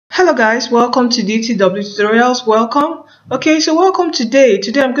Hello guys, welcome to DTW tutorials. Welcome. Welcome today.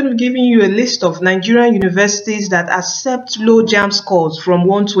 Today I'm going to be giving you a list of Nigerian universities that accept low Jamb scores from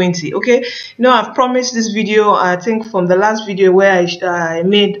 120. I've promised this video, I think from the last video where I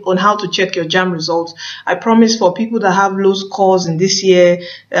made on how to check your Jamb results. I promised for people that have low scores in this year,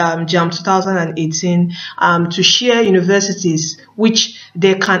 Jamb 2018, to share universities which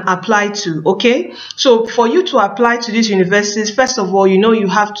they can apply to. So for you to apply to these universities, first of all, you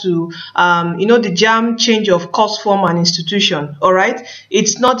have to the Jamb change of course form and institution. All right,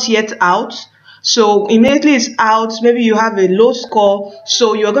 it's not yet out, so immediately it's out, maybe you have a low score,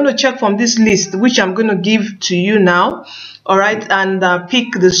 so you're going to check from this list which I'm going to give to you now. All right, and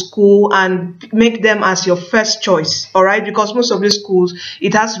pick the school and make them as your first choice. All right, because most of these schools,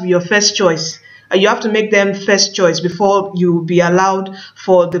 it has to be your first choice. You have to make them first choice before you be allowed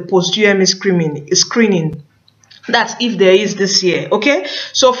for the post-UTME screening. That's if there is this year.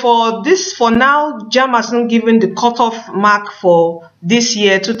 So for now, Jamb has not given the cutoff mark for this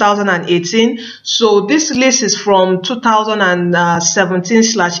year 2018. So this list is from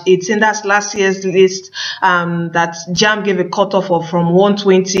 2017/18. That's last year's list that Jamb gave a cutoff of from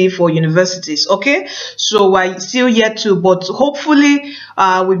 120 for universities. So I still yet to, but hopefully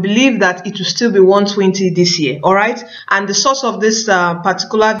we believe that it will still be 120 this year. All right, and the source of this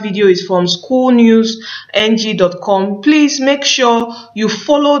particular video is from schoolnewsng.com. Please make sure you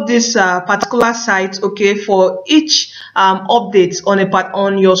follow this particular site, for each update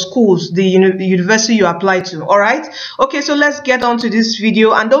on your schools, the university you apply to. All right, so let's get on to this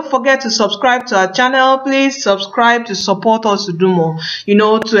video, and don't forget to subscribe to our channel. Please subscribe to support us to do more,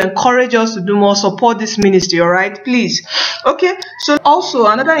 to encourage us to do more, support this ministry. All right, please. So also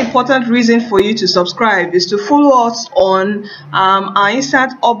another important reason for you to subscribe is to follow us on our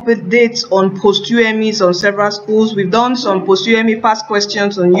instant updates on post-UTMEs on several schools. We've done some post-UTME past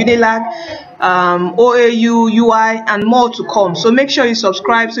questions on UNICAL, OAU, UI, and more to come. So make sure you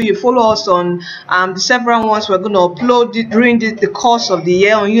subscribe so you follow us on the several ones we're going to upload during the course of the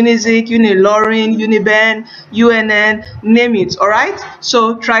year on Unizik, Unilorin, Uniben, UNN, name it. All right,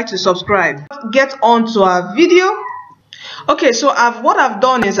 so try to subscribe. Get on to our video. So what I've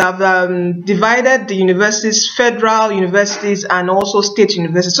done is I've divided the universities, federal universities and also state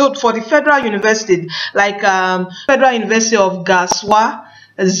universities. So for the federal university, like Federal University of Gasua,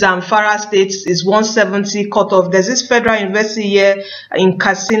 Zamfara State is 170 cutoff. There's this federal university here in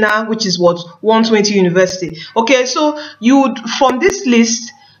Katsina, which is 120 university. So you would, from this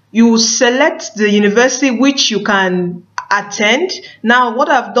list, you select the university which you can attend. Now what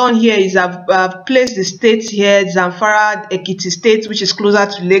I've done here is I've placed the states here: Zamfara, Oye-Ekiti state, which is closer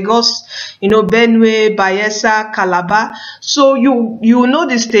to Lagos, Benue, Bayelsa, Calabar. So you know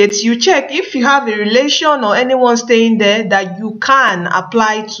the states, you check if you have a relation or anyone staying there that you can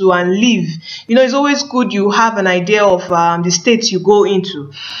apply to and live. It's always good you have an idea of the states you go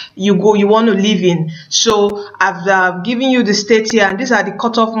into, you want to live in. So I've given you the states here, and these are the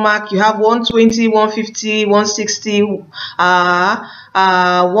cutoff mark. You have 120, 150, 160,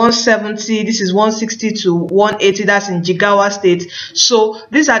 170. This is 160 to 180. That's in Jigawa state. So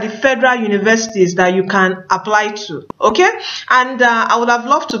these are the federal universities that you can apply to. And I would have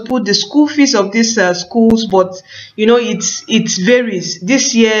loved to put the school fees of these schools, but it varies.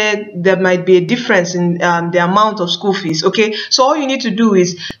 This year there might be a difference in the amount of school fees. So all you need to do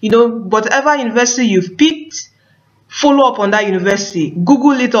is, whatever university you've picked, follow up on that university,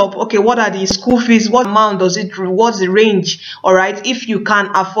 Google it up. What are the school fees? What amount does it? What's the range? All right, if you can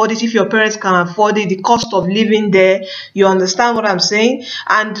afford it, if your parents can afford it, the cost of living there, you understand what I'm saying?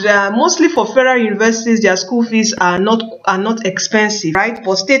 And mostly for federal universities, their school fees are not expensive, right?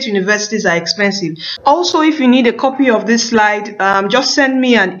 But state universities are expensive. Also, if you need a copy of this slide, just send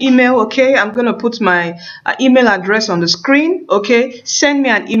me an email. I'm gonna put my email address on the screen. Send me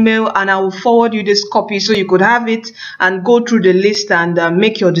an email and I will forward you this copy so you could have it and go through the list and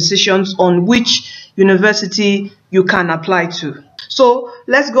make your decisions on which university you can apply to. So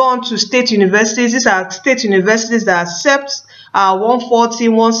let's go on to state universities. These are state universities that accept 140,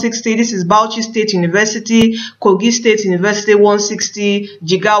 160. This is Bauchi State University, Kogi State University 160,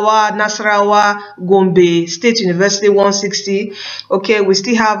 Jigawa, Nasarawa, Gombe State University 160. We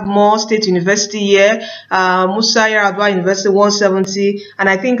still have more state university here. Musa Yar'Adua University 170, and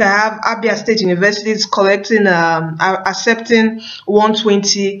I think I have Abia State University collecting accepting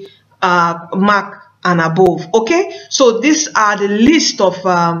 120 mark and above. So these are the list of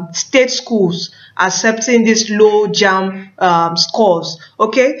state schools accepting this low Jamb scores.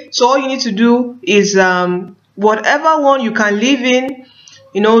 So all you need to do is whatever one you can live in,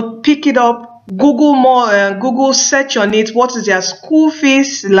 pick it up Google search on it. What is their school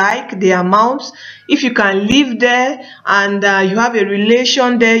fees like, the amount, if you can live there and you have a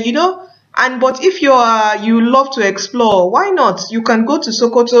relation there, you know. And but if you love to explore, why not? You can go to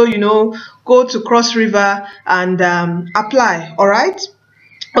Sokoto, you know, go to Cross River and apply. All right.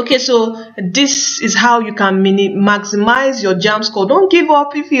 Okay, so this is how you can maximize your JAMB score. Don't give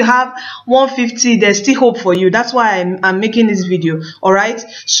up. If you have 150, there's still hope for you. That's why I'm making this video. All right,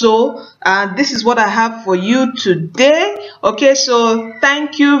 so this is what I have for you today. Okay, so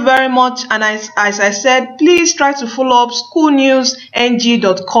thank you very much. And as I said, please try to follow up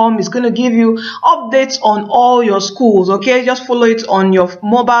schoolnewsng.com. It's going to give you updates on all your schools. Okay, just follow it on your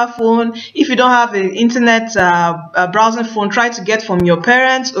mobile phone. If you don't have an internet browsing phone, try to get from your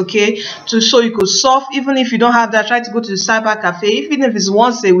parents. Okay, so you could surf. Even if you don't have that, try to go to the cyber cafe, even if it's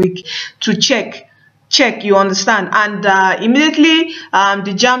once a week, to check, you understand. And immediately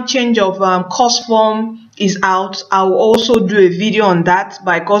the JAMB change of course form is out. I will also do a video on that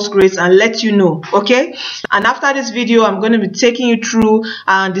by God's grace and let you know. Okay, and after this video I'm going to be taking you through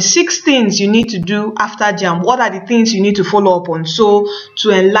the 6 things you need to do after JAMB. What are the things you need to follow up on, so to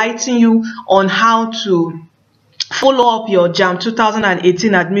enlighten you on how to follow up your JAMB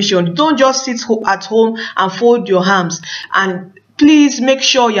 2018 admission. Don't just sit at home and fold your arms. And please make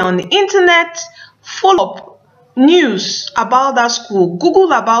sure you're on the internet. Follow up news about that school.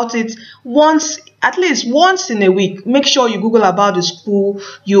 Google about it at least once in a week. Make sure you Google about the school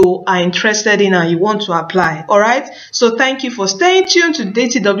you are interested in and you want to apply. All right. So thank you for staying tuned to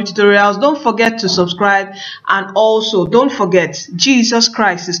DTW tutorials. Don't forget to subscribe, and also don't forget, Jesus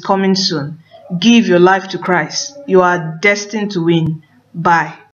Christ is coming soon. Give your life to Christ. You are destined to win. Bye.